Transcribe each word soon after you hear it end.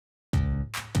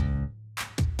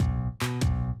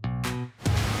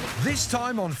This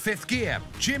time on Fifth Gear,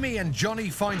 Jimmy and Johnny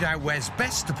find out where's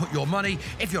best to put your money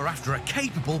if you're after a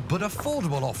capable but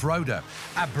affordable off-roader.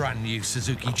 A brand new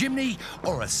Suzuki Jimny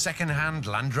or a second-hand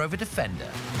Land Rover Defender.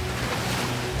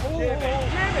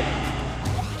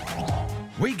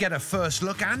 We get a first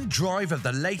look and drive of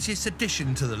the latest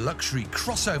addition to the luxury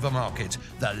crossover market,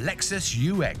 the Lexus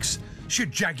UX.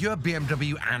 Should Jaguar,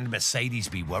 BMW and Mercedes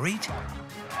be worried?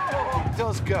 It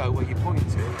does go where you point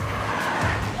it.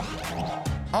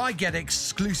 I get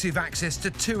exclusive access to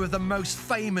two of the most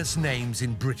famous names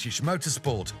in British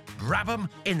motorsport. Brabham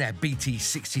in their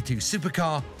BT62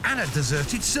 supercar and a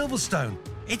deserted Silverstone.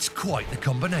 It's quite the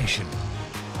combination.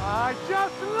 I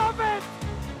just love it!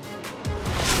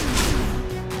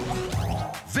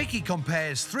 Vicky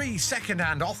compares three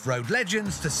second-hand off-road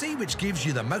legends to see which gives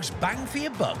you the most bang for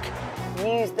your buck.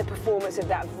 Use the performance of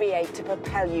that V8 to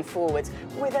propel you forwards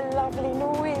with a lovely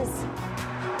noise.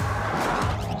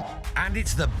 And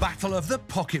it's the battle of the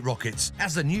pocket rockets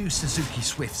as the new Suzuki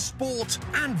Swift Sport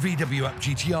and VW Up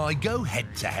GTI go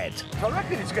head-to-head. I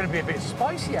reckon it's going to be a bit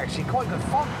spicy, actually. Quite good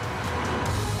fun.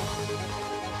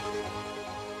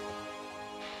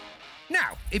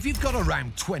 Now, if you've got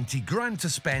around 20 grand to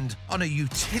spend on a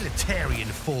utilitarian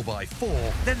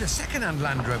 4x4, then the second-hand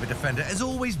Land Rover Defender has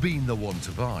always been the one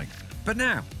to buy. But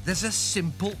now, there's a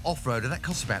simple off-roader that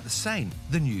costs about the same,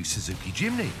 the new Suzuki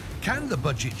Jimny. Can the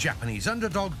budget Japanese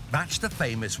underdog match the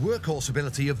famous workhorse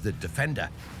ability of the Defender?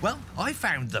 Well, I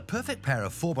found the perfect pair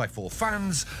of 4x4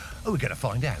 fans. We're going to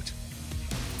find out.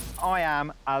 I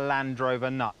am a Land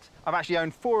Rover nut. I've actually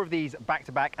owned 4 of these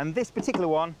back-to-back, and this particular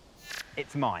one,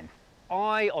 it's mine.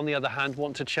 I, on the other hand,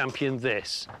 want to champion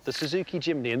this, the Suzuki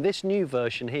Jimny, and this new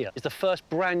version here is the first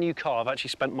brand new car I've actually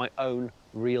spent my own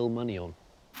real money on.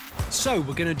 So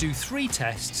we're going to do 3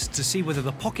 tests to see whether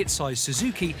the pocket-sized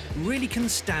Suzuki really can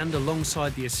stand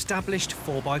alongside the established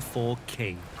 4x4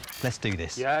 king. Let's do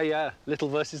this. Yeah, little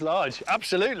versus large,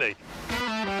 absolutely.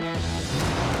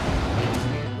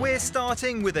 We're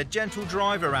starting with a gentle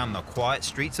drive around the quiet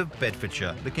streets of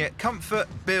Bedfordshire, looking at comfort,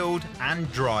 build and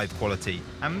drive quality.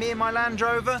 And me and my Land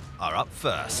Rover are up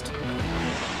first.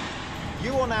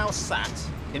 You are now sat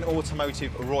in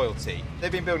automotive royalty.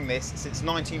 They've been building this since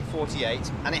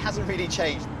 1948 and it hasn't really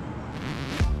changed.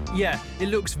 Yeah, it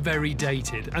looks very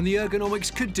dated and the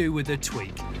ergonomics could do with a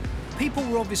tweak. People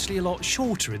were obviously a lot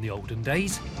shorter in the olden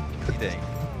days. What do you think?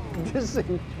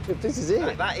 This is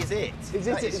it. That is it.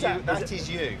 That is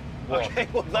you. OK,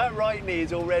 well, that right knee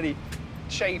is already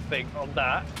chafing on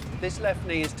that. This left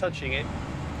knee is touching it.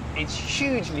 It's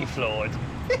hugely flawed.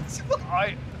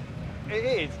 It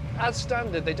is. As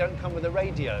standard, they don't come with a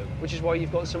radio, which is why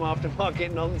you've got some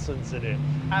aftermarket nonsense in it.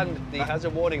 And it has a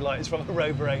warning light. It's from a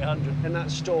Rover 800. And that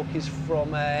stalk is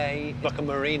from like a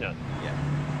Marina. Yeah.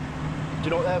 Do you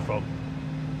know what they're from?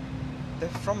 They're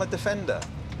from a Defender.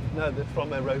 No, they're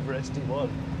from a Rover SD1.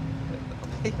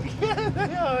 Yeah,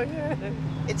 they are, yeah.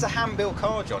 It's a hand-built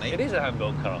car, Johnny. It is a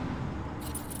hand-built car.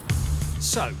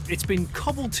 So, it's been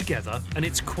cobbled together and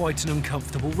it's quite an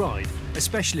uncomfortable ride,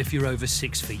 especially if you're over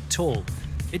 6 feet tall.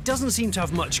 It doesn't seem to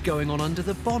have much going on under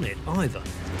the bonnet either.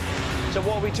 So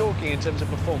what are we talking in terms of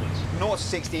performance? 0 to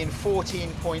 60 in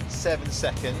 14.7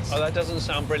 seconds. Oh, that doesn't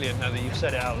sound brilliant now that you've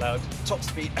said it out loud. Top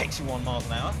speed, 81 miles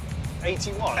an hour.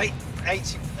 81?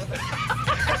 80.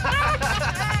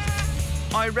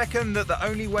 I reckon that the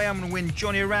only way I'm going to win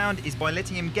Johnny around is by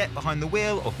letting him get behind the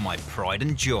wheel of my pride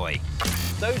and joy.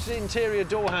 Those interior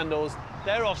door handles,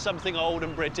 they're off something old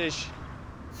and British.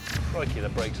 Crikey, the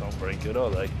brakes aren't very good,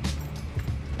 are they?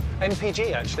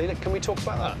 MPG, actually. Can we talk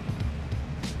about that?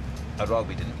 I'd rather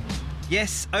we didn't.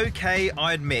 Yes, OK,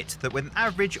 I admit that with an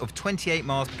average of 28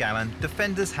 miles per gallon,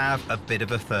 Defenders have a bit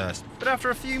of a thirst. But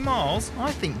after a few miles,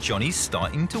 I think Johnny's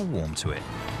starting to warm to it.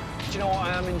 Do you know what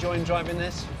I am enjoying driving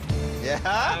this? Yeah?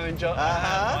 I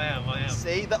am.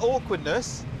 See, the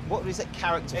awkwardness. What is it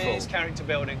characterful? It is character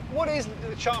building. What is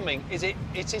charming is it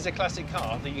is a classic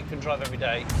car that you can drive every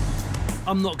day.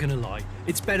 I'm not going to lie,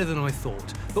 it's better than I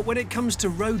thought. But when it comes to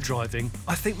road driving,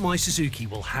 I think my Suzuki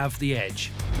will have the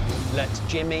edge. Let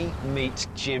Jimmy meet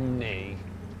Jimny.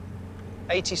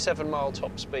 87-mile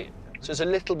top speed. So it's a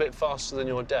little bit faster than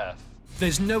your DEF.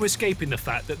 There's no escaping the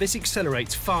fact that this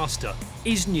accelerates faster,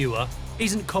 is newer,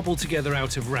 isn't cobbled together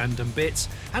out of random bits,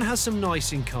 and has some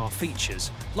nice in-car features,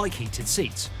 like heated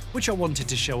seats, which I wanted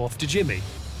to show off to Jimmy.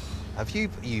 Have you...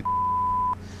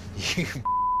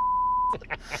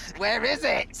 Where is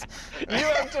it? You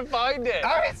have to find it.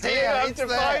 Oh, it's here. You have it's to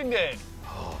there. find it.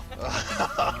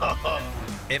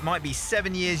 It might be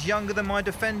 7 years younger than my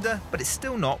Defender, but it's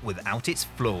still not without its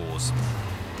flaws.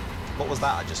 What was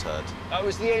that I just heard? That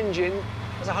was the engine.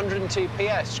 It was 102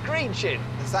 PS, screeching.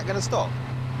 Is that going to stop?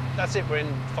 That's it, we're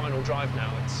in final drive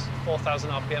now. It's 4,000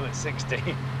 RPM at 60.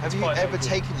 Have you ever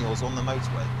taken yours on the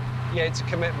motorway? Yeah, it's a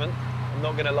commitment. I'm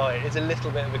not going to lie, it's a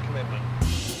little bit of a commitment.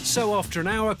 So after an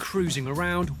hour cruising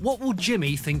around, what will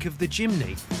Jimmy think of the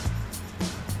Jimny?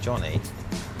 Johnny,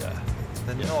 Yeah.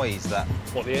 the noise that...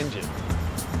 What, the engine?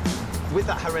 With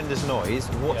that horrendous noise,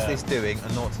 what's Yeah. this doing a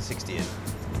 0 to 60 in?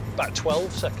 About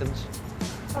 12 seconds.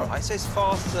 All right, so it's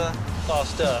faster.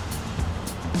 Faster.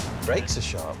 Brakes are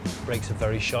sharp. Brakes are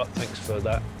very sharp, thanks for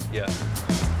that. Yeah.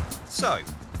 So,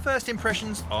 first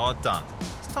impressions are done.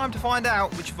 It's time to find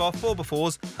out which of our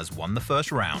 4x4s has won the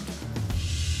first round.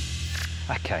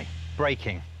 OK,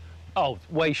 braking. Oh,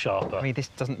 way sharper. I mean, this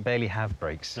doesn't barely have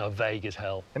brakes. No, vague as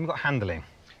hell. Then we've got handling.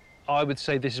 I would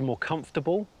say this is more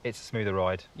comfortable. It's a smoother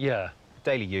ride. Yeah.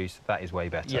 Daily use, that is way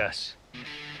better. Yes.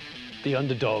 The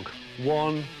underdog,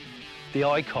 1. The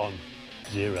icon,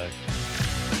 0.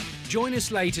 Join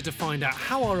us later to find out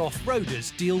how our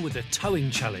off-roaders deal with a towing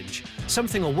challenge,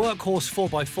 something a workhorse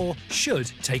 4x4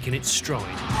 should take in its stride.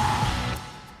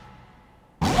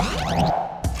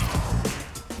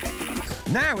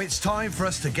 Now it's time for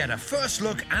us to get a first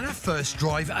look and a first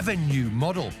drive of a new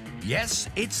model. Yes,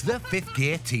 it's the 5th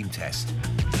gear team test.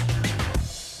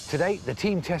 Today, the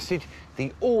team tested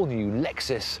the all-new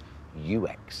Lexus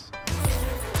UX.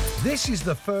 This is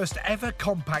the first ever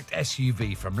compact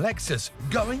SUV from Lexus,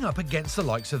 going up against the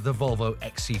likes of the Volvo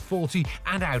XC40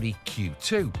 and Audi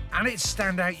Q2. And its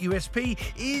standout USP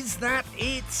is that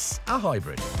it's a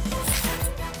hybrid.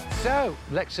 So,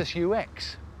 Lexus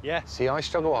UX. Yeah. See, I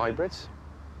struggle with hybrids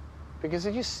because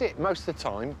they just sit most of the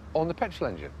time on the petrol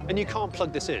engine. And you can't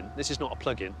plug this in. This is not a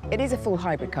plug-in. It is a full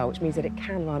hybrid car, which means that it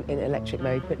can run in electric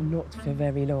mode, but not for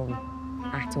very long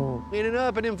at all. In an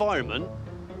urban environment,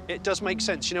 it does make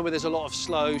sense, you know, where there's a lot of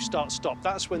slow start-stop.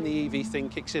 That's when the EV thing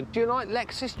kicks in. Do you like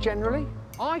Lexus generally?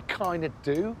 I kind of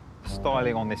do.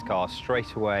 Styling on this car,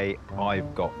 straight away,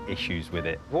 I've got issues with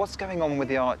it. What's going on with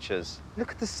the arches?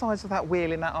 Look at the size of that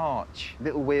wheel in that arch.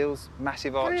 Little wheels,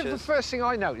 massive arches. The first thing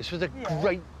I noticed was a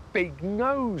great big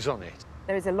nose on it.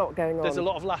 There is a lot going on. There's a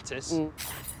lot of lattice.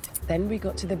 Then we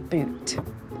got to the boot.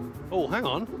 Oh, hang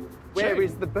on. Where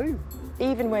is the boot?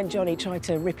 Even when Johnny tried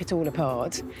to rip it all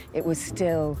apart, it was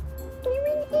still...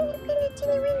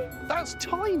 That's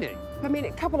tiny. I mean,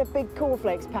 a couple of big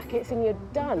cornflakes packets and you're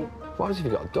done. What happens if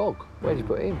you've got a dog? Where do you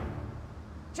put him?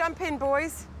 Jump in,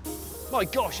 boys. My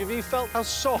gosh, have you felt how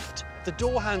soft the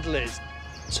door handle is?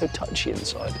 So touchy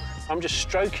inside. I'm just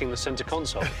stroking the centre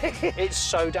console. It's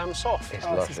so damn soft. It's Oh,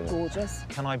 lovely. this is gorgeous.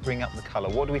 Can I bring up the colour?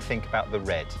 What do we think about the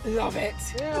red? Love it.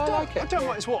 Yeah, I like it. I don't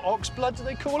like it's what, oxblood do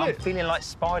they call I'm it? feeling like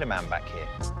Spider-Man back here.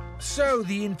 So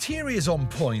the interior's on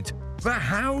point, but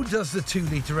how does the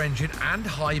 2-litre engine and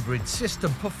hybrid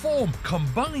system perform,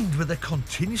 combined with a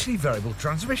continuously variable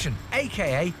transmission,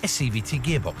 aka a CVT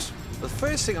gearbox? The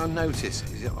first thing I notice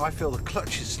is that I feel the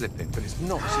clutch is slipping, but it's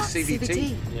not. It's a CVT.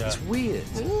 CVT. Yeah. It's weird.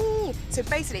 So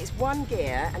basically, it's one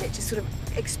gear and it just sort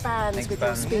of expands with your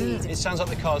Expands. speed. It sounds like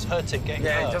the car's hurting, getting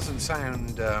Yeah, hurt. it doesn't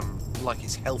sound like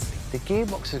it's healthy. The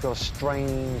gearbox has got a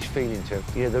strange feeling to it.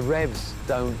 You know, the revs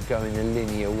don't go in a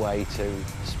linear way to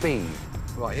speed.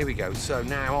 Right, here we go. So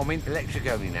now I'm in electric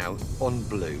only now, on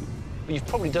blue. You've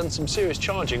probably done some serious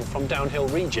charging from downhill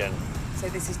regen. So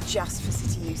this is just for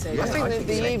city use only. I think think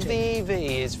the it's EV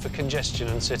is for congestion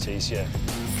and cities, yeah.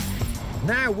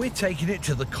 Now we're taking it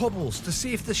to the cobbles to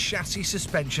see if the chassis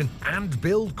suspension and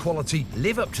build quality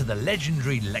live up to the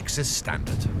legendary Lexus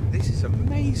standard. This is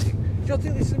amazing. Do you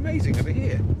think this is amazing over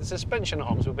here? The suspension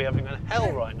arms will be having a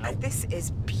hell right now. This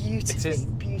is beautifully, It is.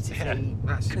 beautifully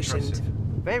That's cushioned. impressive.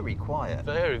 Very quiet.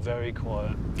 Very, very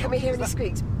quiet. Can we hear any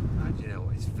squeaks? And you know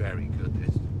what? It's very good,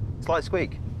 this. Slight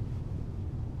squeak.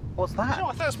 What's that? Oh,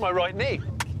 I thought it was my right knee.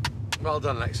 Well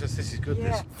done, Lexus. This is good,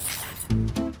 Yeah.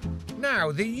 this.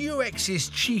 Now, the UX's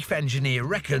chief engineer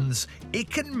reckons it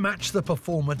can match the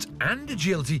performance and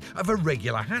agility of a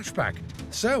regular hatchback.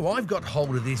 So I've got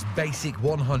hold of this basic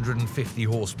 150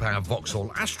 horsepower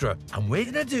Vauxhall Astra, and we're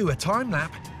going to do a time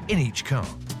lap in each car.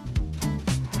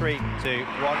 3, 2,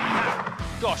 1.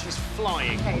 Gosh, he's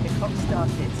flying. Okay, the clock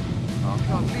started. Oh, I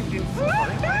can't believe you didn't flip on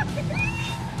it, man.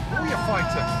 Oh, you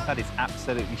fighter. That is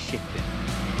absolutely shifting.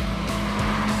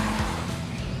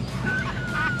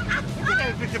 You know,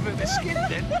 a bit of a skin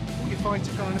then. Oh, your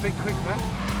fighter going a bit quick,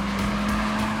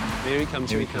 man. Here he comes,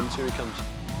 here he comes, here he comes.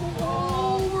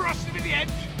 Oh, we're rushing to the edge.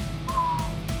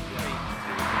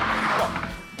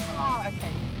 Oh,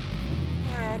 okay.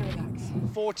 And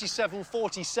relax. 47,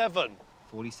 47.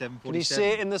 47, Can you see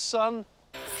it in the sun?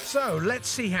 So let's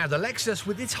see how the Lexus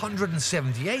with its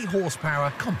 178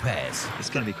 horsepower compares. It's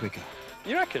going to be quicker.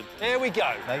 You reckon? Here we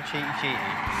go. No cheaty.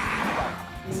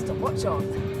 Stop, watch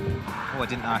on. Oh, I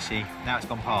didn't actually. Now it's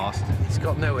gone past. It's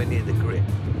got nowhere near the grip.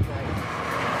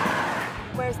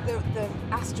 Whereas the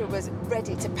Astra was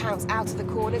ready to pounce out of the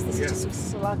corners, this is just sort of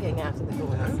slugging out of the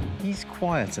corners. He's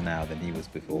quieter now than he was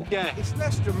before. Yeah, it's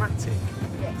less dramatic,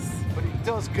 Yes. but it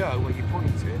does go where you point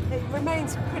it. It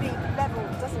remains pretty level,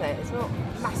 doesn't it? It's not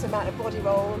a massive amount of body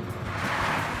roll.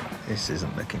 This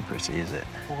isn't looking pretty, is it?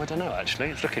 Oh, I don't know, actually.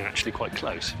 It's looking actually quite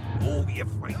close. Oh, you're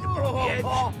afraid of the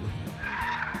edge.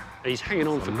 He's hanging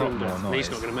on for a lot Grundle. more and he's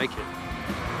noise. not going to make it.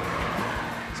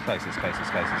 It's close, it's close, it's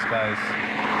close, it's close.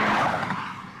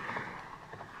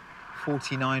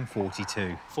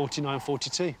 49.42.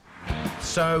 49.42.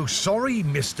 So, sorry,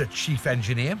 Mr. Chief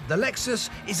Engineer. The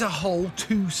Lexus is a whole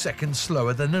 2 seconds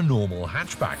slower than a normal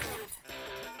hatchback.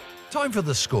 Time for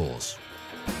the scores.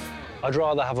 I'd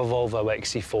rather have a Volvo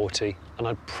XC40, and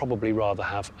I'd probably rather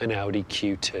have an Audi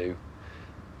Q2.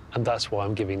 And that's why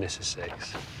I'm giving this a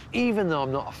 6. Even though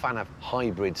I'm not a fan of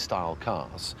hybrid-style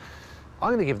cars, I'm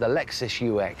going to give the Lexus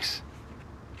UX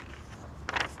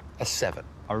a 7.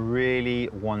 I really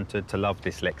wanted to love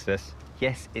this Lexus.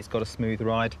 Yes, it's got a smooth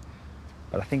ride,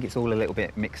 but I think it's all a little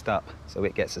bit mixed up, so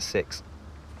it gets a 6.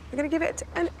 We're going to give it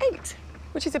an 8,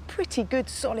 which is a pretty good,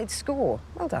 solid score.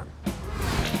 Well done.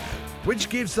 Which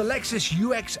gives the Lexus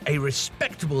UX a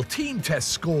respectable team test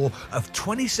score of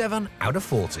 27 out of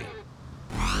 40.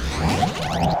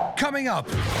 Coming up,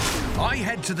 I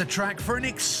head to the track for an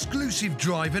exclusive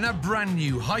drive in a brand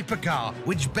new hypercar,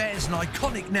 which bears an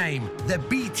iconic name, the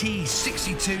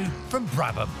BT62 from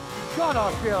Brabham. God,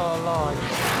 I feel alive.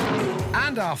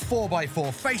 And our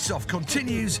 4x4 face-off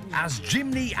continues as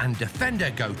Jimny and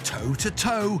Defender go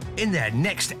toe-to-toe in their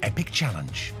next epic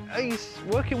challenge. He's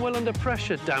working well under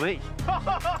pressure, damn it.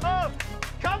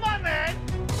 Come on, then!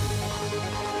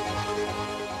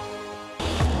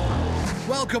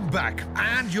 Welcome back,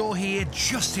 and you're here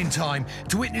just in time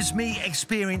to witness me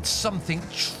experience something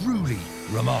truly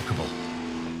remarkable.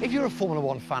 If you're a Formula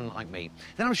One fan like me,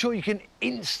 then I'm sure you can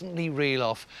instantly reel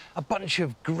off a bunch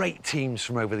of great teams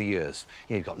from over the years.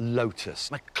 You've got Lotus,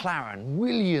 McLaren,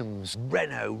 Williams,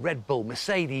 Renault, Red Bull,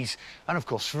 Mercedes, and of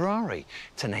course Ferrari,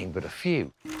 to name but a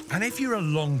few. And if you're a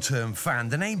long-term fan,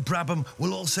 the name Brabham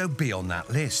will also be on that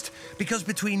list, because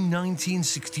between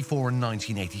 1964 and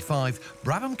 1985,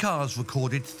 Brabham cars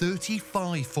recorded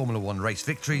 35 Formula One race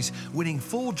victories, winning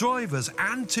 4 drivers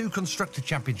and 2 constructor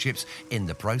championships in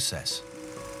the process.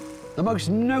 The most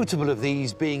notable of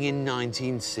these being in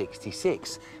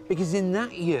 1966, because in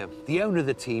that year, the owner of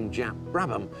the team, Jack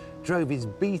Brabham, drove his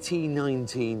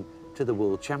BT19 to the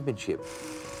World Championship.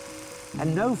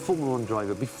 And no Formula One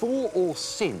driver before or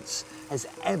since has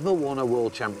ever won a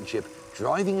World Championship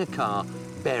driving a car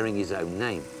bearing his own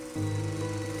name.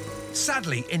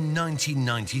 Sadly, in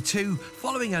 1992,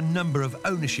 following a number of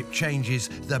ownership changes,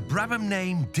 the Brabham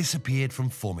name disappeared from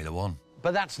Formula One.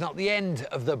 But that's not the end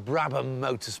of the Brabham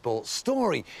motorsport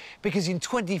story, because in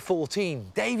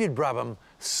 2014, David Brabham,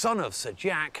 son of Sir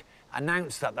Jack,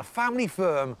 announced that the family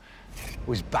firm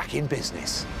was back in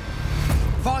business.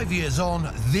 5 years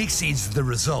on, this is the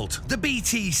result. The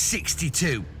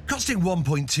BT62. Costing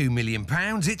 £1.2 million,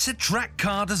 it's a track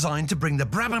car designed to bring the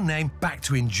Brabham name back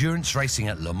to endurance racing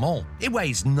at Le Mans. It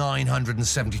weighs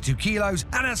 972 kilos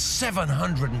and has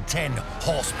 710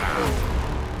 horsepower.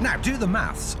 Now, do the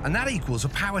maths, and that equals a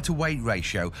power-to-weight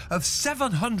ratio of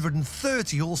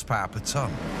 730 horsepower per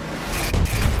tonne.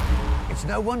 It's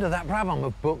no wonder that Brabham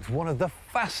have booked one of the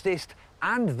fastest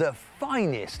and the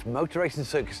finest motor racing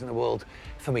circuits in the world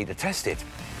for me to test it.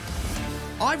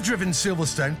 I've driven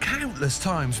Silverstone countless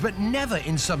times, but never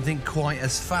in something quite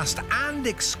as fast and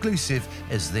exclusive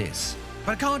as this.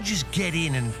 But I can't just get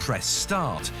in and press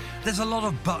start. There's a lot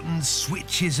of buttons,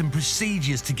 switches and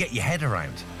procedures to get your head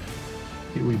around.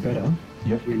 It would be better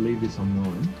if we leave this on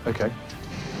 9. OK.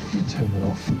 You turn it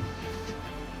off.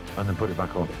 And then put it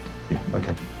back on. Yeah,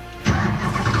 OK.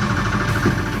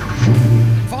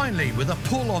 Finally, with a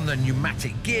pull on the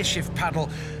pneumatic gear shift paddle,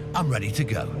 I'm ready to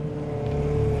go.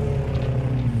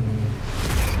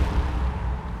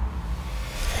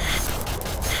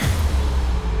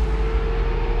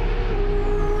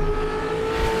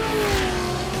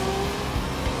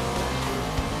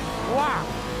 Wow!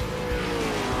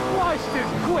 Twice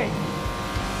as quick!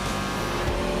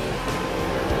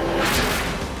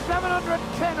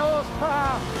 710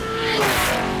 horsepower!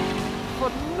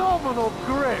 Phenomenal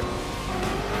grip!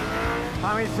 I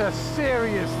mean, it's a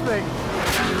serious thing.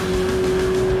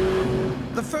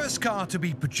 The first car to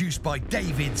be produced by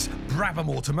David's Brabham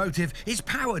Automotive is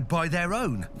powered by their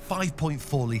own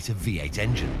 5.4-litre V8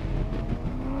 engine.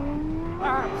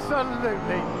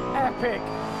 Absolutely epic!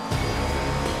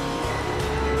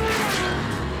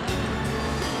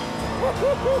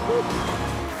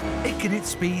 It can hit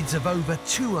speeds of over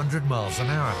 200 miles an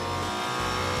hour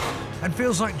and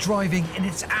feels like driving in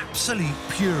its absolute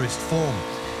purest form,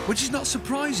 which is not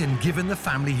surprising given the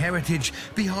family heritage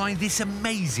behind this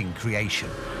amazing creation.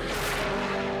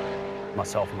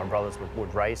 Myself and my brothers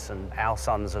would race, and our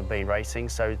sons have been racing,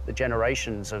 so the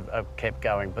generations have kept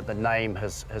going, but the name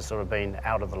has sort of been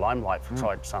out of the limelight for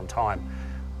quite some time.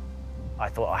 I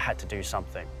thought I had to do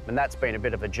something, and that's been a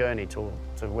bit of a journey to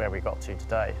where we got to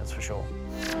today, that's for sure.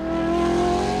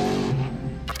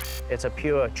 It's a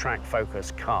pure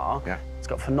track-focused car. Yeah. It's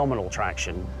got phenomenal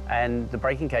traction, and the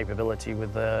braking capability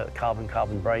with the carbon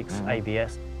brakes,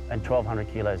 ABS, and 1,200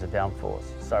 kilos of downforce.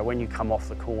 So when you come off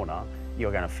the corner,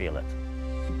 you're going to feel it.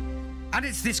 And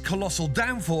it's this colossal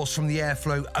downforce from the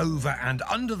airflow over and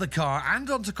under the car and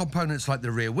onto components like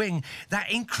the rear wing that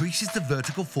increases the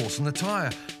vertical force on the tyre,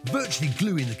 virtually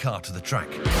gluing the car to the track.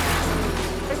 In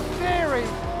theory,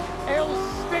 it'll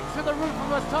stick to the roof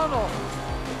of a tunnel.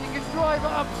 You can drive it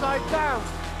upside down.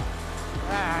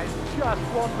 Ah, it's just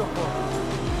wonderful.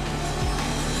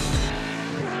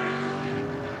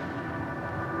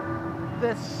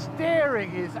 The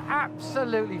steering is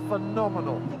absolutely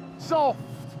phenomenal. Soft,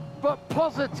 but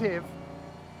positive.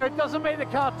 It doesn't make the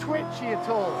car twitchy at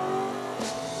all.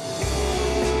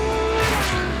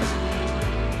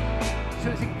 So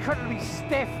it's incredibly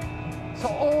stiff. So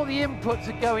all the inputs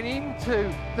are going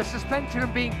into the suspension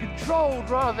and being controlled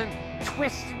rather than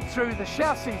twisting through the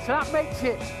chassis. So that makes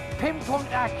it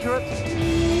pinpoint accurate.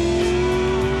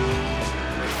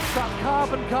 It's got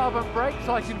carbon brakes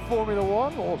like in Formula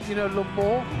 1 or, you know, Le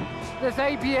Mans. There's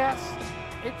ABS.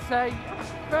 It's a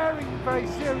very, very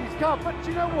serious car, but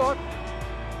you know what?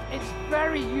 It's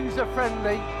very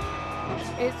user-friendly.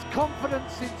 It's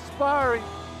confidence-inspiring.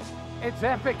 It's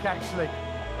epic, actually.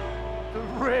 It's a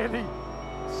really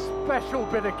special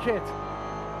bit of kit.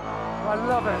 I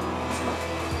love it.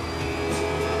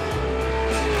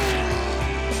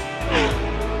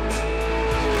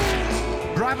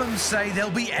 Brabhams say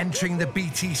they'll be entering the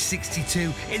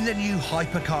BT62 in the new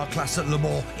hypercar class at Le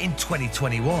Mans in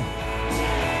 2021.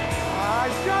 I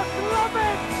just love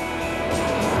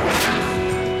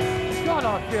it! God,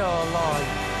 I feel alive.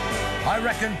 I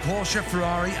reckon Porsche,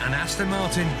 Ferrari and Aston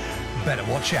Martin better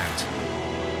watch out.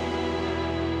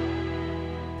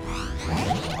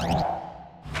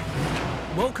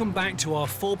 Welcome back to our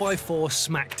 4x4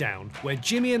 Smackdown, where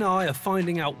Jimmy and I are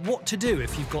finding out what to do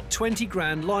if you've got 20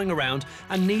 grand lying around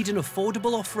and need an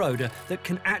affordable off-roader that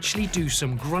can actually do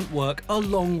some grunt work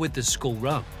along with the school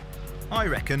run. I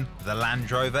reckon the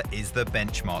Land Rover is the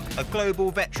benchmark, a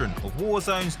global veteran of war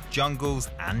zones, jungles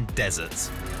and deserts.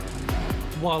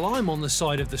 While I'm on the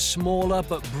side of the smaller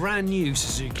but brand new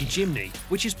Suzuki Jimny,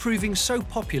 which is proving so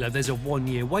popular there's a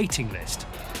 1-year waiting list.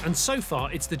 And so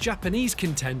far it's the Japanese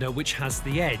contender which has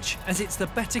the edge, as it's the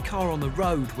better car on the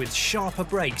road with sharper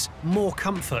brakes, more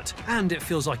comfort, and it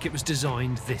feels like it was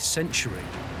designed this century.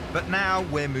 But now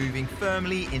we're moving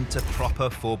firmly into proper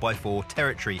 4x4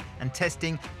 territory and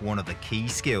testing one of the key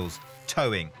skills,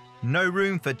 towing. No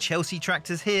room for Chelsea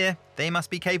tractors here, they must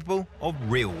be capable of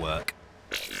real work.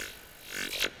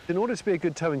 In order to be a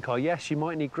good towing car, yes, you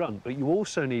might need grunt, but you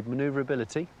also need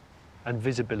manoeuvrability and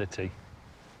visibility.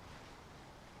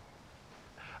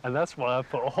 And that's why I've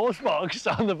put a horse box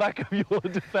on the back of your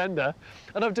Defender.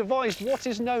 And I've devised what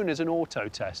is known as an auto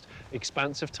test.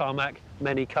 Expansive tarmac,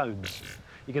 many cones.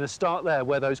 You're going to start there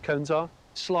where those cones are,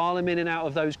 slalom in and out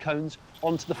of those cones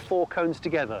onto the 4 cones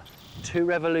together. 2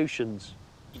 revolutions.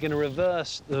 You're going to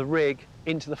reverse the rig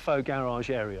into the faux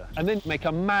garage area and then make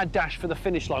a mad dash for the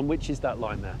finish line, which is that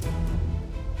line there.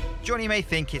 Johnny may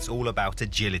think it's all about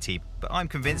agility, but I'm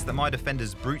convinced that my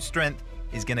Defender's brute strength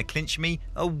is going to clinch me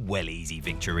a well-easy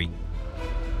victory.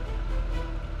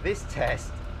 This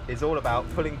test is all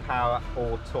about pulling power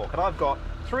or torque, and I've got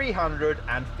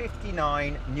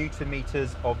 359 Newton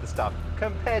meters of the stuff,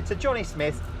 compared to Johnny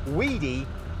Smith's weedy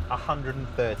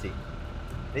 130.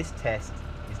 This test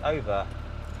is over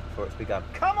before it's begun.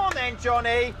 Come on then,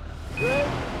 Johnny! 3,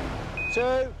 2,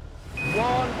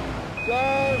 1,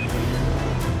 go!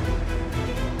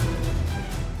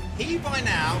 He by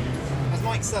now has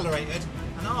my accelerated,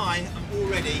 and I am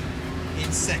already in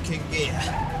 2nd gear.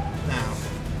 Now,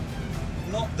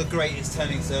 not the greatest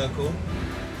turning circle.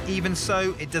 Even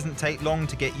so, it doesn't take long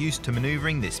to get used to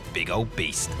manoeuvring this big old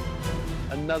beast.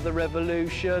 Another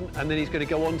revolution, and then he's going to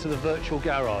go on to the virtual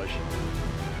garage.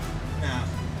 Now,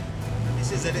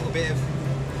 this is a little bit of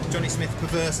Johnny Smith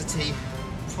perversity,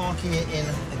 parking it in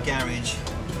a garage.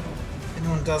 If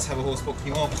anyone does have a horse box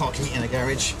and you are parking it in a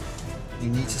garage, you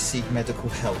need to seek medical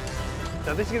help.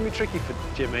 Now, this is going to be tricky for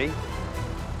Jimmy,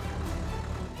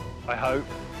 I hope.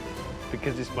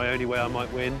 because it's my only way I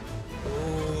might win.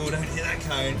 Oh, don't hit that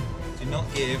cone. Do not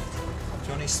give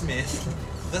Johnny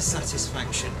Smith the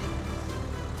satisfaction.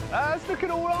 It's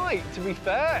looking all right, to be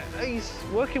fair. He's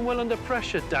working well under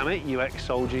pressure, damn it, you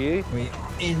ex-soldier, you. We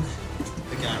are in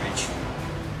the garage.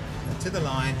 To the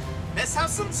line. Let's have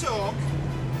some talk.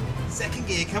 Second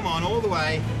gear, come on, all the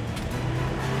way.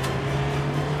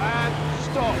 And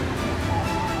stop.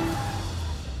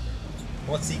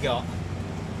 What's he got?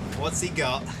 What's he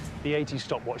got? The 80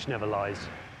 stopwatch never lies.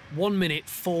 1 minute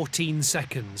 14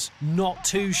 seconds. Not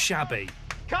too shabby.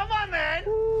 Come on then!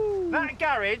 Ooh. That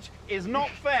garage is not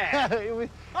fair.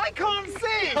 I can't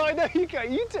see! I know you go.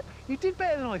 You did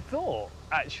better than I thought,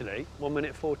 actually. 1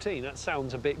 minute 14, that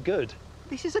sounds a bit good.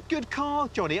 This is a good car,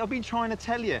 Johnny. I've been trying to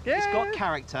tell you. Yeah. It's got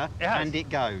character and it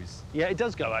goes. Yeah, it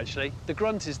does go, actually. The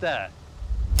grunt is there.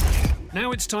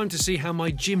 Now it's time to see how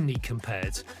my Jimny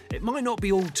compared. It might not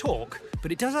be all talk,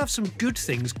 but it does have some good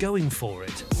things going for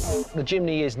it. The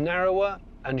Jimny is narrower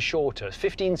and shorter.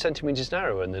 15 centimetres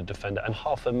narrower than the Defender and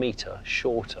half a metre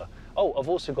shorter. Oh, I've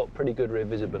also got pretty good rear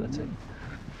visibility.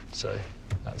 So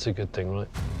that's a good thing, right?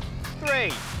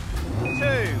 3,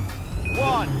 2,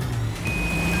 1.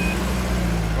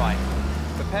 Right,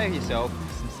 prepare yourself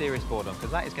for some serious boredom,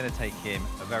 because that is going to take him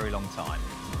a very long time.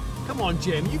 Come on,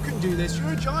 Jim, you can do this.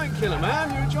 You're a giant killer,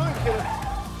 man. You're a giant killer.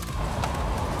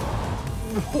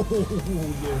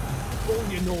 Oh,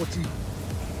 you naughty.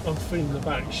 I'm feeling the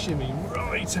back shimmy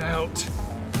right out.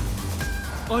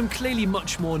 I'm clearly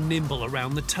much more nimble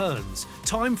around the turns.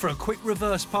 Time for a quick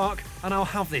reverse park, and I'll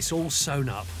have this all sewn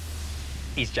up.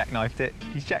 He's jackknifed it.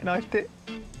 He's jackknifed it.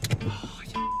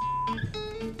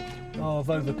 Oh, I've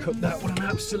overcooked that one. An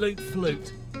absolute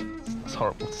flute. That's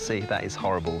horrible to see. That is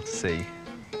horrible to see.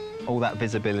 All that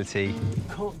visibility.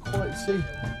 Can't quite see.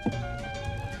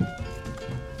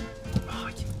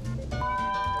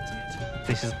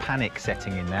 This is panic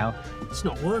setting in now. It's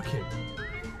not working.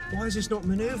 Why is this not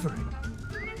manoeuvring?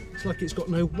 It's like it's got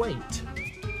no weight.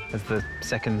 As the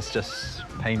seconds just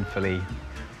painfully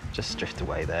just drift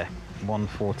away there.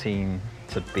 1:14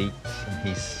 to beat, and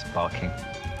he's sparking.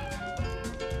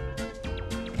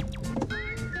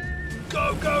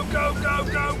 Go, go, go, go,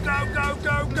 go, go, go,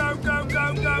 go, go, go,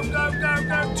 go, go, go, go,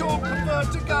 go, torque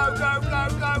converter, go, go, go,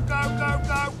 go, go, go,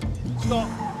 go. Stop.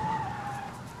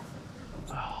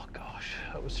 Oh, gosh,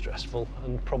 that was stressful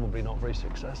and probably not very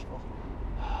successful.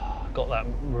 Got that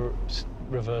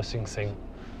reversing thing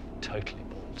totally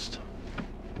ballsed.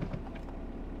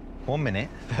 1 minute,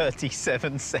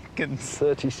 37 seconds.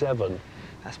 37.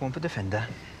 That's one for Defender.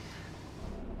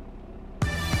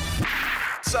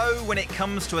 So, when it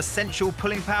comes to essential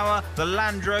pulling power, the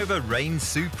Land Rover reigns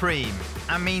supreme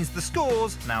and means the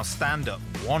scores now stand at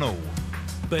 1-1.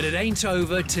 But it ain't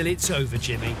over till it's over,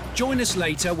 Jimmy. Join us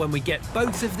later when we get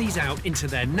both of these out into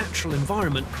their natural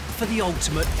environment for the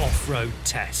ultimate off-road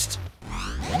test.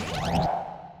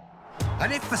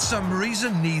 And if for some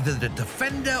reason neither the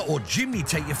Defender or Jimny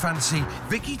take your fancy,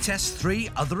 Vicky tests 3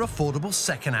 other affordable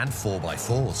second-hand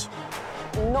 4x4s.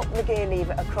 Knock the gear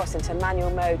lever across into manual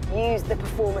mode. Use the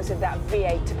performance of that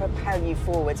V8 to propel you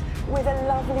forwards with a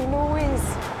lovely noise.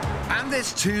 And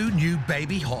there's 2 new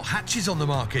baby hot hatches on the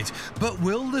market. But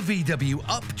will the VW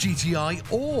Up GTI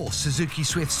or Suzuki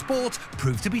Swift Sport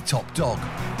prove to be top dog?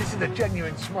 This is a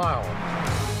genuine smile.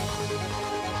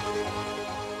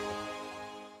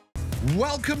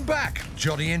 Welcome back.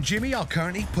 Johnny and Jimmy are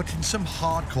currently putting some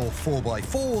hardcore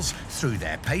 4x4s through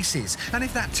their paces. And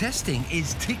if that testing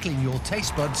is tickling your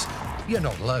taste buds, you're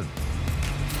not alone.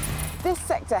 This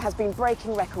sector has been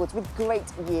breaking records with great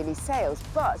yearly sales,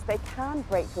 but they can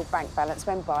break your bank balance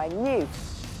when buying new.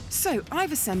 So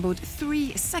I've assembled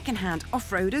 3 second-hand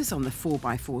off-roaders on the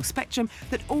 4x4 spectrum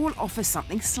that all offer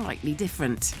something slightly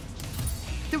different.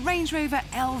 The Range Rover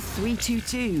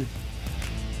L322,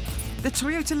 the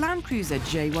Toyota Land Cruiser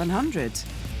J100,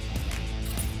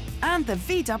 and the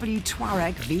VW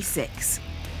Touareg V6.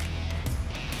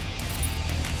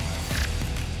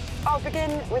 I'll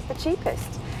begin with the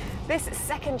cheapest. This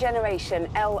second-generation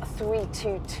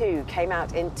L322 came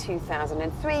out in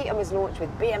 2003 and was launched with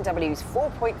BMW's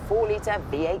 4.4-litre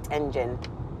V8 engine.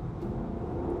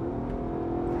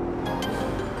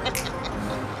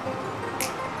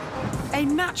 A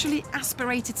naturally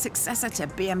aspirated successor to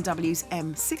BMW's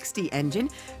M60 engine,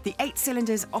 the 8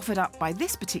 cylinders offered up by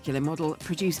this particular model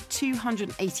produce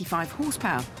 285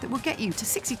 horsepower that will get you to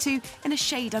 62 in a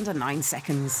shade under 9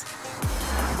 seconds.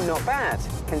 Not bad,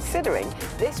 considering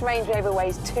this Range Rover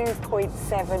weighs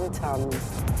 2.7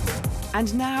 tonnes.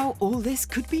 And now all this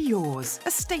could be yours.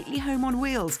 A stately home on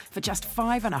wheels for just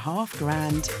 $5.5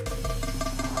 grand.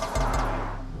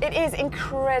 It is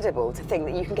incredible to think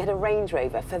that you can get a Range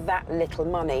Rover for that little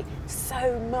money.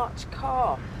 So much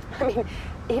car. I mean,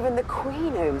 even the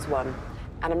Queen owns one.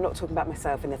 And I'm not talking about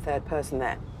myself in the third person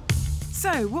there.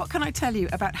 So, what can I tell you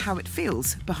about how it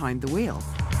feels behind the wheel?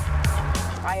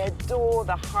 I adore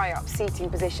the high-up seating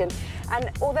position, and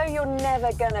although you're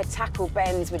never going to tackle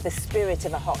bends with the spirit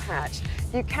of a hot hatch,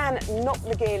 you can knock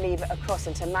the gear lever across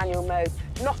into manual mode,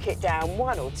 knock it down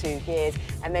 1 or 2 gears,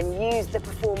 and then use the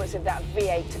performance of that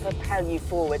V8 to propel you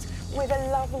forwards with a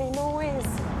lovely noise.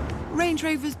 Range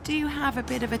Rovers do have a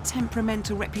bit of a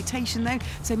temperamental reputation though,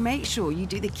 so make sure you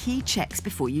do the key checks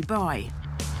before you buy.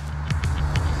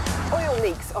 Oil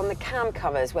leaks on the cam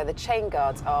covers where the chain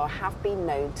guards are have been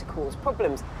known to cause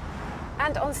problems.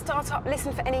 And on start-up,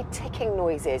 listen for any ticking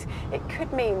noises. It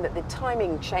could mean that the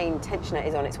timing chain tensioner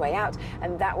is on its way out,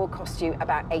 and that will cost you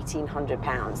about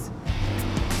 £1,800.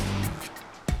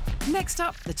 Next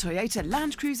up, the Toyota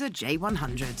Land Cruiser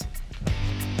J100.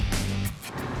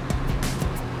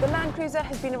 The Land Cruiser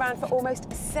has been around for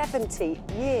almost 70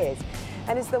 years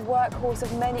and is the workhorse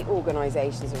of many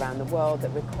organisations around the world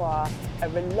that require a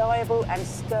reliable and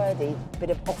sturdy bit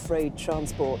of off-road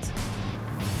transport.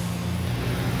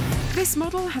 This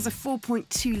model has a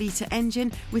 4.2-litre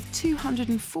engine with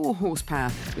 204 horsepower,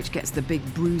 which gets the big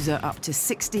bruiser up to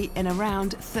 60 in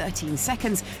around 13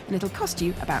 seconds, and it'll cost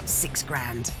you about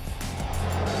 £6,000.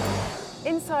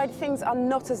 Inside, things are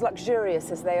not as luxurious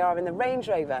as they are in the Range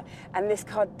Rover, and this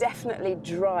car definitely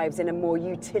drives in a more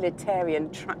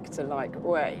utilitarian, tractor-like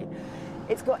way.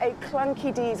 It's got a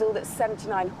clunky diesel that's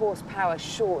 79 horsepower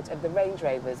short of the Range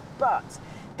Rovers, but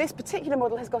this particular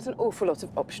model has got an awful lot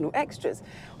of optional extras.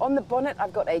 On the bonnet,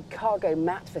 I've got a cargo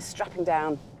mat for strapping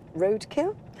down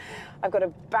roadkill. I've got a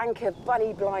bank of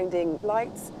bunny blinding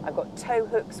lights. I've got tow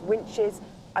hooks, winches.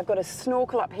 I've got a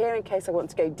snorkel up here in case I want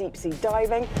to go deep-sea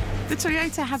diving. The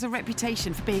Toyota has a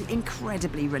reputation for being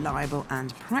incredibly reliable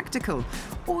and practical.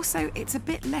 Also, it's a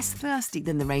bit less thirsty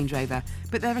than the Range Rover,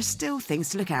 but there are still things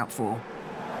to look out for.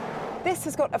 This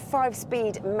has got a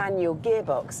 5-speed manual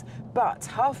gearbox, but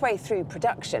halfway through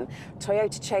production,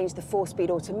 Toyota changed the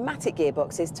 4-speed automatic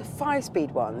gearboxes to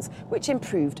 5-speed ones, which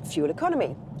improved fuel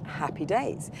economy. Happy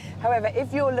days. However,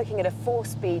 if you're looking at a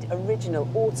 4-speed original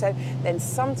auto, then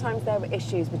sometimes there were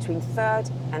issues between 3rd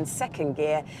and 2nd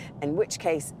gear, in which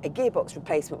case a gearbox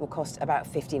replacement will cost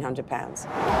about £1,500.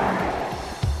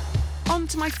 On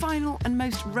to my final and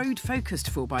most road-focused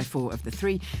 4x4 of the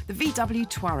three, the VW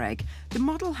Touareg. The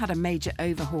model had a major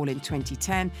overhaul in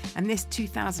 2010, and this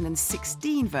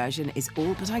 2016 version is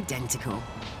all but identical.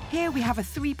 Here we have a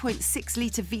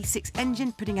 3.6-litre V6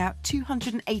 engine putting out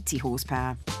 280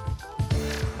 horsepower.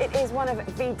 It is one of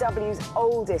VW's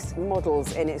oldest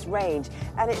models in its range,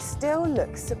 and it still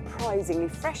looks surprisingly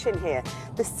fresh in here.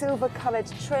 The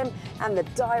silver-coloured trim and the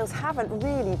dials haven't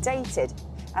really dated,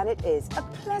 and it is a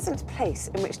pleasant place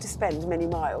in which to spend many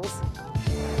miles.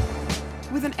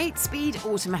 With an 8-speed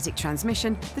automatic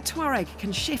transmission, the Touareg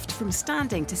can shift from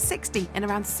standing to 60 in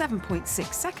around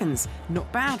 7.6 seconds. Not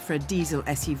bad for a diesel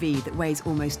SUV that weighs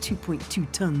almost 2.2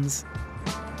 tonnes.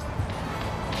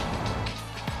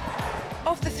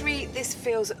 Of the three, this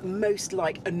feels most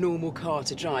like a normal car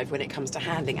to drive when it comes to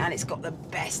handling, and it's got the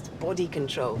best body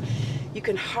control. You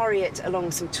can hurry it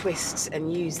along some twists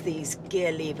and use these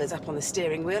gear levers up on the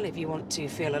steering wheel if you want to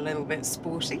feel a little bit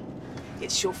sporty.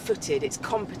 It's sure-footed, it's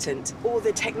competent. All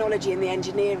the technology and the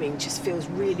engineering just feels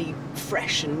really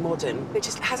fresh and modern. It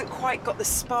just hasn't quite got the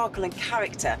sparkle and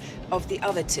character of the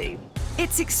other two.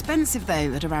 It's expensive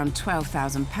though, at around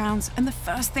 £12,000, and the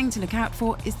first thing to look out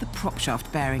for is the prop shaft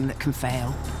bearing that can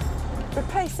fail.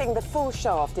 Replacing the full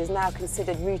shaft is now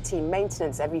considered routine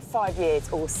maintenance every 5 years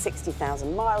or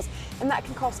 60,000 miles, and that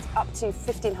can cost up to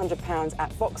 £1,500 at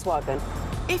Volkswagen.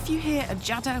 If you hear a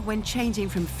judder when changing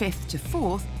from 5th to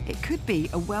 4th, it could be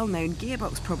a well-known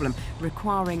gearbox problem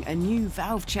requiring a new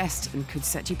valve chest and could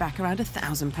set you back around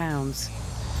 £1,000.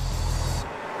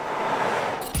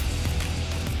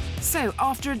 So,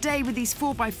 after a day with these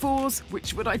 4x4s,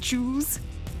 which would I choose?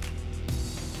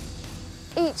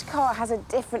 Each car has a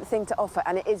different thing to offer,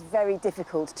 and it is very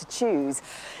difficult to choose.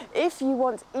 If you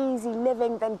want easy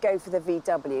living, then go for the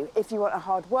VW. If you want a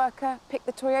hard worker, pick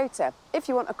the Toyota. If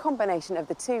you want a combination of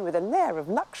the two with an air of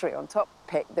luxury on top,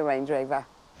 pick the Range Rover.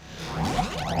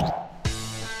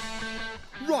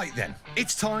 Right then,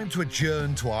 it's time to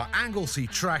adjourn to our Anglesey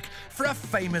track for a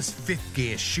famous 5th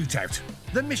gear shootout.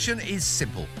 The mission is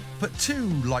simple. Put two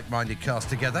like-minded cars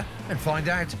together and find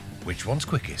out which one's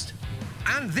quickest.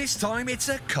 And this time it's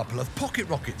a couple of pocket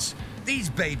rockets. These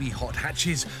baby hot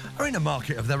hatches are in a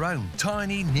market of their own.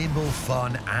 Tiny, nimble,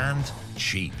 fun and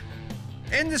cheap.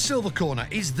 In the silver corner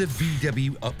is the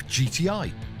VW Up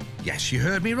GTI. Yes, you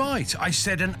heard me right. I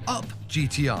said an Up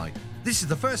GTI. This is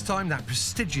the first time that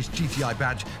prestigious GTI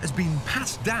badge has been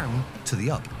passed down to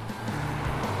the Up.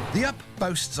 The Up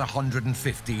boasts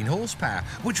 115 horsepower,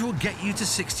 which will get you to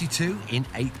 62 in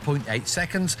 8.8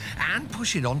 seconds and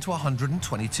push it on to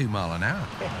 122 mile an hour.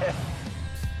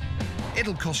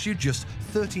 It'll cost you just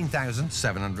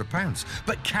 £13,700,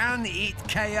 but can it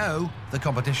KO the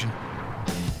competition?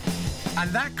 And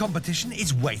that competition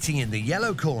is waiting in the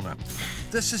yellow corner.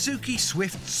 The Suzuki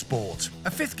Swift Sport,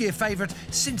 a fifth-gear favourite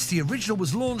since the original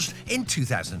was launched in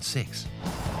 2006.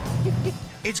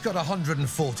 It's got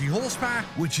 140 horsepower,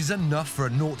 which is enough for a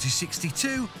 0 to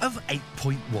 62 of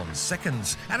 8.1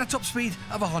 seconds and a top speed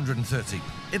of 130.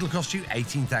 It'll cost you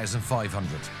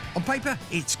 £18,500. On paper,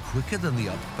 it's quicker than the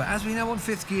Up, but as we know on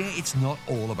fifth gear, it's not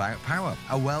all about power.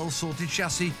 A well-sorted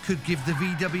chassis could give the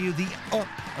VW the Up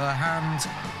a hand.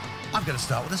 I'm going to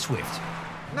start with the Swift.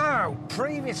 Now,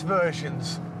 previous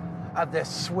versions of the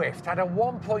Swift had a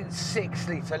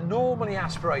 1.6-litre normally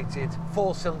aspirated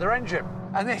four-cylinder engine.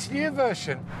 And this new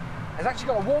version has actually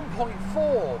got a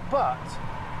 1.4, but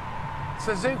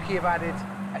Suzuki have added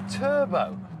a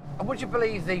turbo. And would you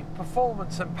believe the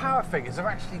performance and power figures have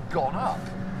actually gone up?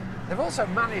 They've also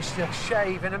managed to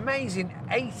shave an amazing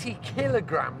 80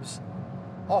 kilograms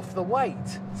off the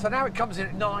weight. So now it comes in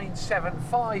at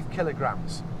 975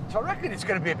 kilograms. So I reckon it's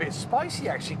going to be a bit spicy,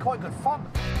 actually, quite good fun.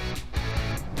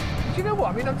 Do you know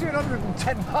what? I mean, I'm doing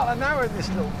 110 mile an hour in this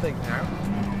little thing now.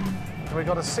 And we've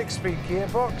got a 6-speed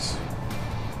gearbox.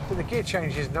 But the gear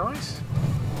change is nice.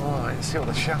 Right, let's see what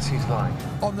the chassis is like.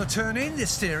 On the turn-in, the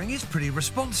steering is pretty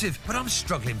responsive, but I'm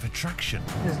struggling for traction.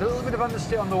 There's a little bit of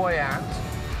understeer on the way out.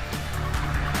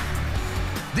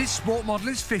 This sport model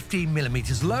is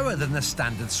 15mm lower than the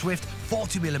standard Swift,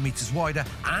 40mm wider,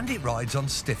 and it rides on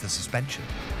stiffer suspension.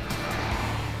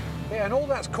 Yeah, and all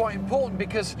that's quite important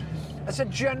because, as a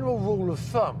general rule of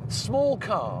thumb, small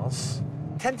cars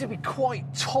tend to be quite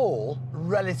tall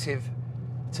relative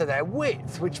to their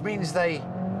width, which means they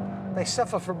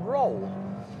suffer from roll.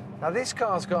 Now, this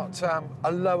car's got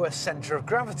a lower centre of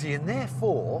gravity and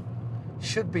therefore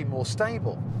should be more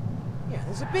stable. Yeah,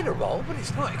 there's a bit of roll, but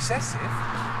it's not excessive.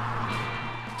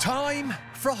 Time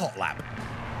for a hot lap.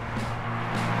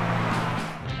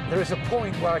 There is a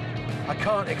point where I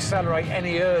can't accelerate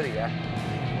any earlier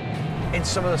in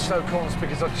some of the slow corners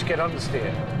because I just get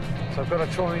understeer. So I've got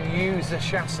to try and use the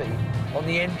chassis on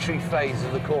the entry phase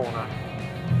of the corner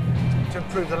to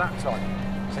improve the lap time.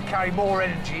 So carry more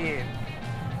energy in,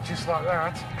 just like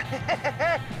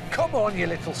that. Come on, you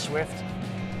little Swift.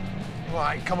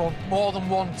 Right, come on, more than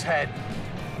 110.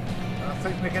 I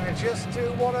think we're going to just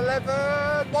do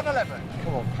 111. 111.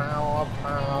 Come on, power,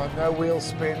 power, no wheel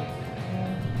spin.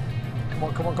 Come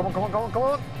on, come on, come on, come on, come on, come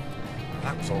on.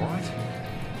 That was all right.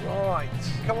 Right,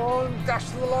 come on, dash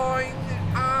to the line,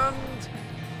 and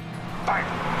bang.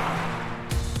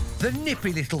 The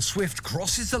nippy little Swift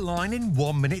crosses the line in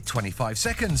 1 minute 25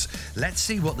 seconds. Let's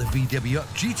see what the VW Up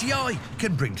GTI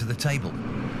can bring to the table.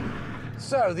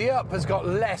 So the Up has got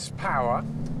less power,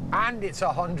 and it's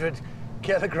 100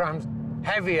 kilograms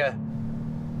heavier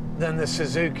than the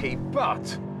Suzuki,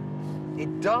 but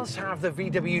it does have the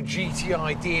VW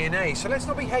GTI DNA, so let's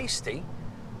not be hasty.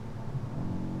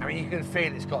 I mean, you can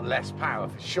feel it's got less power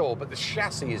for sure, but the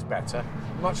chassis is better,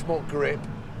 much more grip,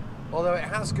 although it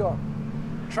has got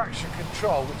traction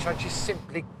control, which I just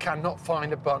simply cannot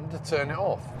find a button to turn it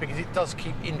off, because it does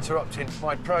keep interrupting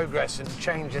my progress and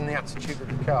changing the attitude of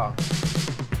the car.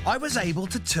 I was able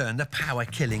to turn the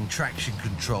power-killing traction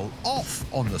control off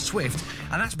on the Swift,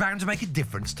 and that's bound to make a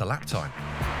difference to lap time.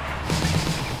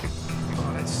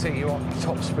 Oh, let's see what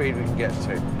top speed we can get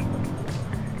to.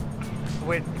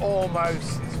 We're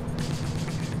almost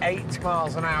 8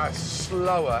 miles an hour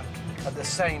slower at the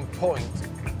same point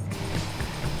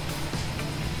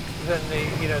than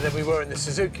we were in the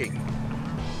Suzuki.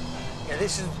 Yeah,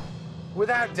 this has,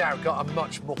 without doubt, got a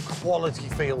much more quality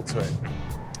feel to it.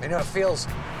 You know, it feels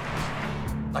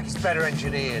like it's better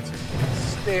engineered.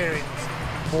 Steering's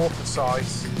more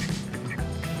precise.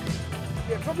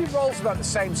 Yeah, it probably rolls about the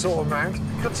same sort of amount,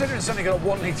 considering it's only got a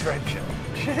 1-litre engine.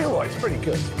 You know what, it's pretty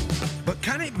good. But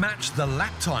can it match the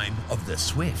lap time of the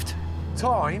Swift?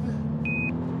 Time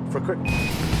for a quick...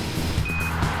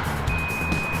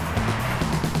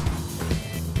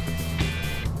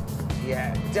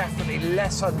 Yeah, definitely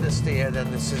less understeer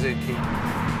than the Suzuki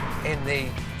in the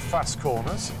fast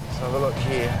corners. Let's have a look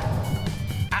here.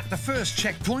 At the first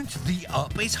checkpoint, the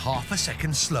Up is half a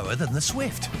second slower than the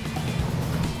Swift.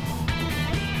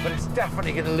 But it's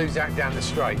definitely going to lose out down the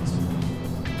straights.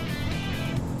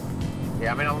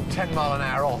 Yeah, I mean, I'm 10 mile an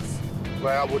hour off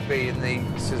where I would be in the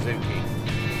Suzuki.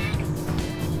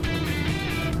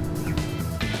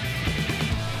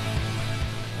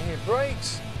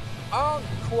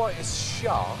 quite as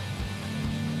sharp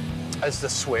as the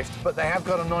Swift, but they have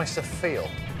got a nicer feel.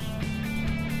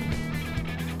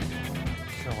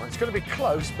 Come on, it's going to be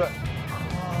close, but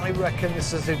I reckon the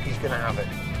Suzuki's going to have it.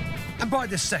 And by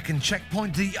the second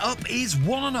checkpoint, the Up is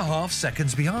 1.5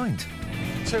 seconds behind.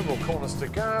 2 more corners to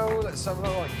go. Let's have a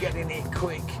look. Get in here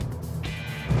quick.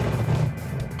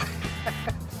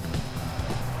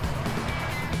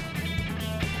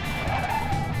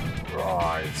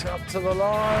 Right, up to the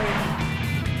line.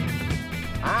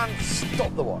 And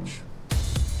stop the watch.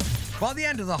 By the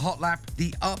end of the hot lap,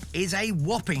 the Up is a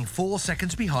whopping 4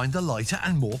 seconds behind the lighter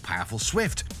and more powerful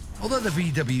Swift. Although the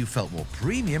VW felt more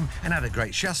premium and had a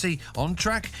great chassis, on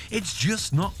track, it's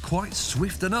just not quite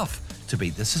swift enough to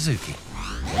beat the Suzuki.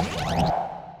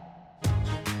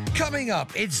 Coming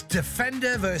up, it's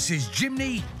Defender versus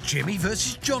Jimny, Jimmy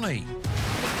versus Johnny.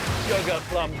 Sugar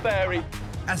plum berry.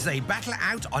 As they battle it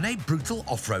out on a brutal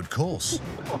off-road course.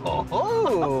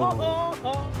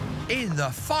 In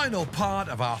the final part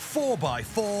of our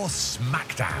 4x4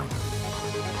 Smackdown.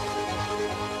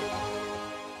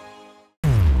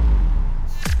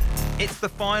 It's the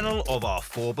final of our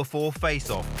 4x4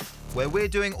 face-off, where we're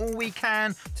doing all we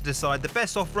can to decide the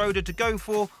best off-roader to go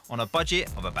for on a budget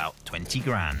of about 20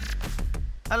 grand.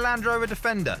 A Land Rover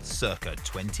Defender circa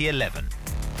 2011.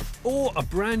 Or a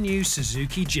brand new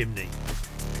Suzuki Jimny.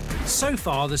 So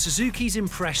far, the Suzuki's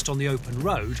impressed on the open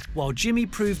road, while Jimmy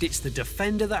proved it's the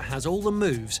Defender that has all the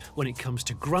moves when it comes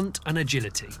to grunt and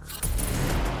agility.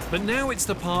 But now it's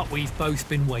the part we've both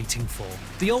been waiting for.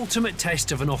 The ultimate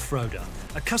test of an off-roader.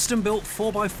 A custom-built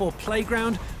 4x4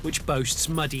 playground which boasts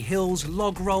muddy hills,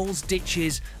 log rolls,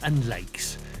 ditches and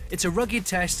lakes. It's a rugged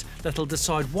test that'll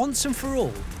decide once and for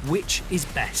all which is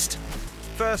best.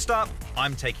 First up,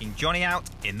 I'm taking Johnny out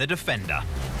in the Defender.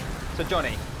 So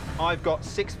Johnny, I've got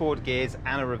 6 forward gears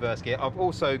and a reverse gear. I've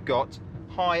also got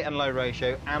high and low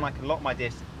ratio, and I can lock my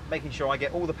disc, making sure I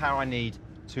get all the power I need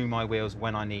to my wheels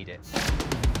when I need it.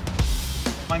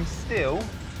 I'm still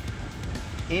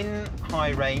in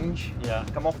high range. Yeah.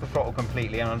 I'm off the throttle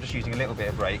completely and I'm just using a little bit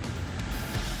of brake.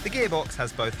 The gearbox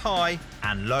has both high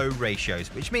and low ratios,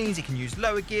 which means it can use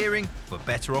lower gearing for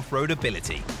better off-road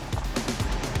ability.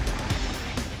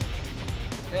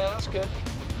 Yeah, that's good.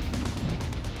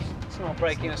 It's not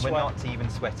breaking a sweat. We're not even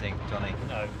sweating, Johnny.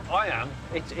 No, I am.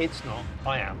 It's not.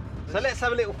 I am. So let's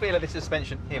have a little feel of the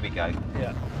suspension. Here we go.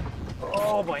 Yeah.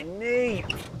 Oh, my knee.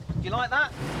 Do you like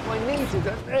that? My knee did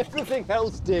and everything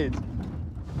else did.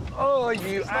 Oh,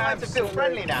 you starting to feel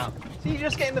friendly now. So you're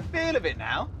just getting the feel of it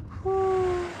now.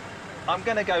 I'm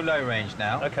going to go low range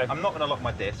now. Okay. I'm not going to lock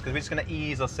my disc because we're just going to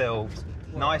ease ourselves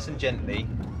nice and gently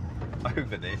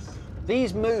over this.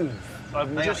 These move.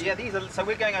 Yeah, these are. So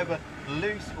we're going over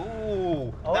loose.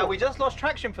 Ooh. Oh. Now we just lost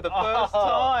traction for the first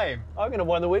time. I'm going to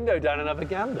wind the window down and have a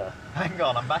gander. Hang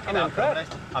on, I'm backing up.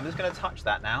 impressed. I'm just going to touch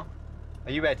that now.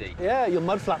 Are you ready? Yeah, your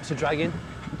mud flaps are dragging.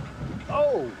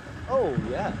 Oh,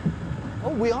 yeah.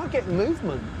 Oh, we are getting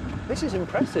movement. This is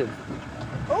impressive.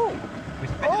 Oh,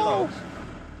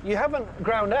 you haven't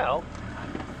ground out.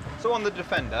 So on the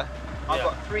Defender, I've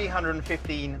got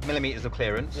 315 millimetres of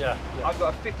clearance. Yeah. I've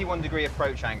got a 51-degree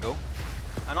approach angle,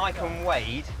 and I can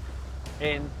wade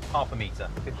in half a metre,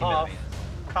 50 millimetres,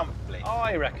 comfortably.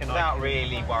 I reckon without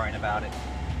really worrying about it.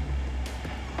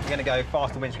 We're going to go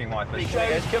faster windscreen wipers.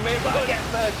 Show's come in, but get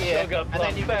third gear, and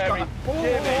then you've got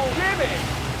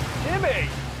Jimmy!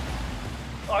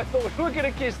 I thought we were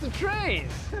going to kiss the trees.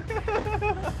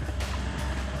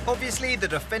 Obviously, the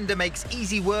Defender makes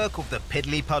easy work of the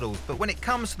piddly puddles, but when it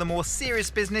comes to the more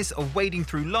serious business of wading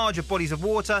through larger bodies of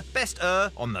water, best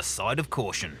err on the side of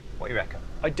caution. What do you reckon?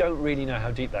 I don't really know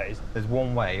how deep that is. There's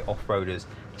one way off-roaders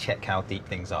check how deep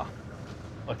things are.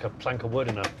 Like a plank of wood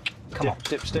and a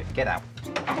dipstick. Get out.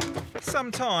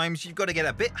 Sometimes you've got to get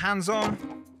a bit hands-on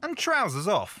and trousers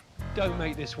off. Don't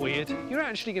make this weird. You're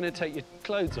actually going to take your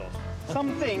clothes off.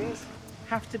 Some things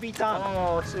have to be done.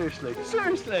 Oh, seriously.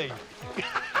 Seriously?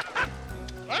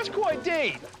 That's quite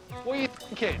deep. What are you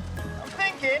thinking? I'm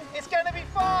thinking it's going to be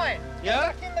fine.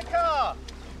 Yeah? Get back in the car.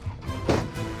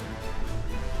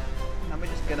 And we're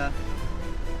just going to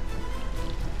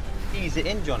ease it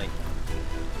in, Johnny.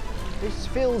 This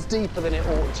feels deeper than it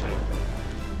ought to.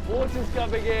 Water's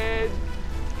coming in.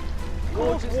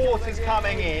 Water's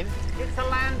coming in. It's a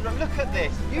Land Rover. Look at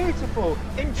this. Beautiful.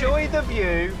 Enjoy the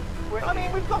view. I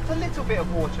mean, we've got a little bit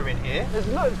of water in here. It's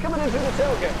coming in through the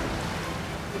tailgate.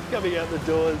 It's coming out the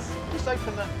doors. Just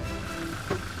open the...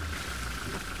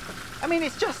 I mean,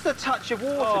 it's just a touch of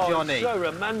water, Johnny. It's so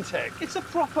romantic. It's a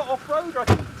proper off-roader, I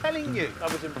keep telling you.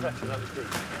 That was impressive, that was deep.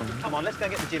 Come on, let's go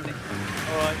and get the Jimny.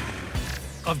 All right.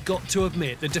 I've got to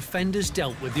admit, the Defender's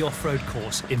dealt with the off-road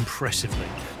course impressively,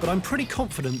 but I'm pretty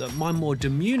confident that my more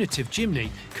diminutive Jimny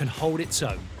can hold its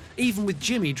own, even with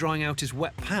Jimmy drying out his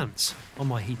wet pants on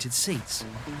my heated seats.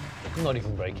 I'm not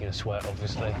even breaking a sweat,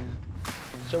 obviously.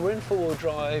 So we're in four-wheel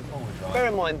drive. Bear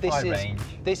in mind,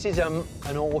 this is an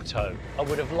auto. I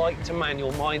would have liked a manual.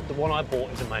 The one I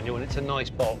bought is a manual, and it's a nice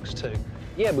box too.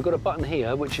 Yeah, we've got a button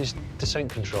here, which is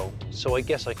descent control. So I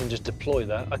guess I can just deploy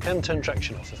that. I can turn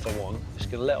traction off if I want.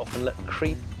 Just gonna let off and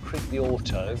creep the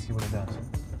auto. See what it does.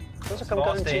 Feels like I'm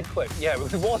going too quick. Yeah,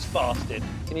 it was fasted.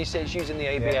 Can you see it's using the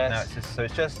ABS? Yeah, no,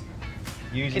 it's just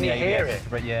using the ABS. Can you hear it?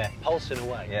 But yeah. Pulsing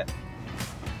away. Yeah.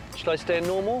 Should I stay in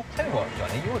normal? Tell you what,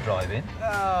 Johnny, you're driving.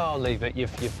 Oh, I'll leave it.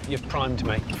 You've primed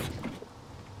me.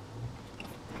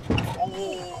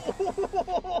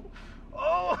 Oh!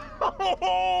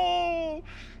 Oh!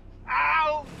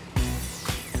 Ow!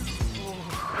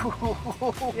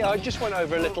 Yeah, I just went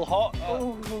over a little hot.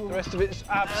 The rest of it's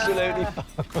absolutely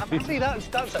fine. See,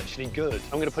 that's actually good.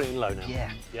 I'm going to put it in low now.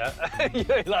 Yeah. Yeah?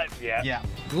 Yeah. Yeah.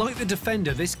 Like the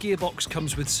Defender, this gearbox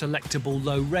comes with selectable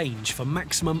low range for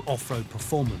maximum off-road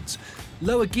performance.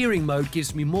 Lower gearing mode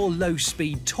gives me more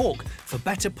low-speed torque for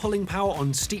better pulling power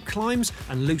on steep climbs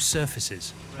and loose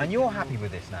surfaces. And you're happy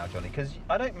with this now, Johnny, because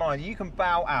I don't mind. You can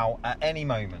bow out at any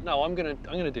moment. No, I'm gonna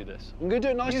do this. I'm gonna do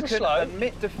it nice and slow. You can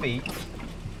admit defeat.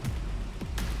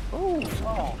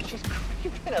 Oh, she's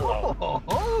creeping along. Oh,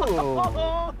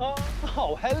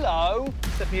 Oh, hello.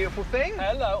 it's a beautiful thing.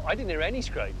 Hello. I didn't hear any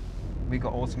scrape. We've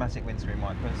got automatic windscreen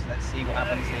wipers. Let's see what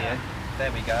happens here.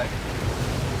 There we go.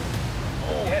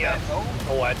 Oh, yeah.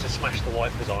 Oh, I had to smash the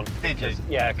wipers on. Did you?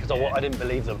 Yeah, because I didn't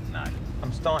believe them. No.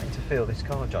 I'm starting to feel this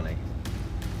car, Johnny.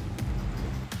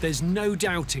 There's no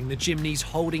doubting the Jimny's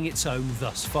holding its own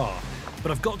thus far,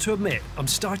 but I've got to admit, I'm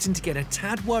starting to get a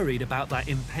tad worried about that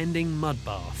impending mud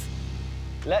bath.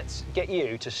 Let's get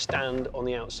you to stand on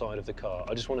the outside of the car.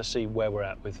 I just want to see where we're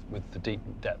at with the deep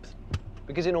depth.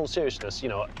 Because in all seriousness, you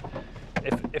know,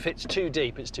 if it's too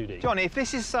deep, it's too deep. Johnny, if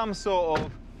this is some sort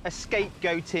of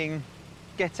scapegoating,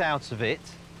 get out of it.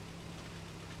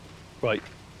 Right,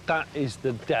 that is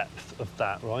the depth of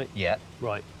that, right? Yeah.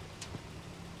 Right.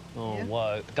 Oh, Yeah.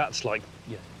 wow. That's like,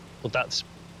 yeah. Well, that's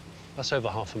over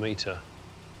half a metre.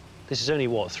 This is only,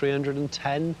 what,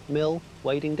 310 mil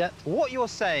wading depth? What you're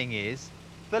saying is,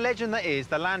 the legend that is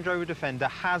the Land Rover Defender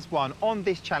has won on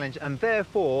this challenge and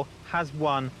therefore has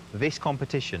won this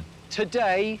competition.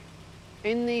 Today,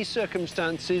 in these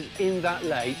circumstances, in that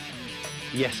lake,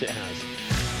 yes, it has.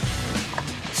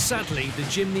 Sadly, the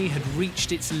Jimny had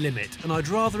reached its limit, and I'd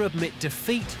rather admit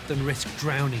defeat than risk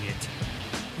drowning it.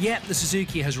 Yet the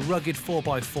Suzuki has rugged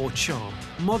 4x4 charm,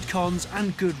 mod cons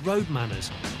and good road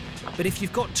manners. But if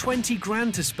you've got 20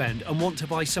 grand to spend and want to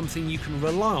buy something you can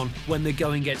rely on when the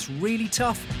going gets really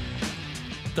tough,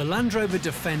 the Land Rover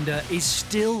Defender is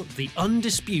still the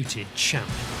undisputed champ.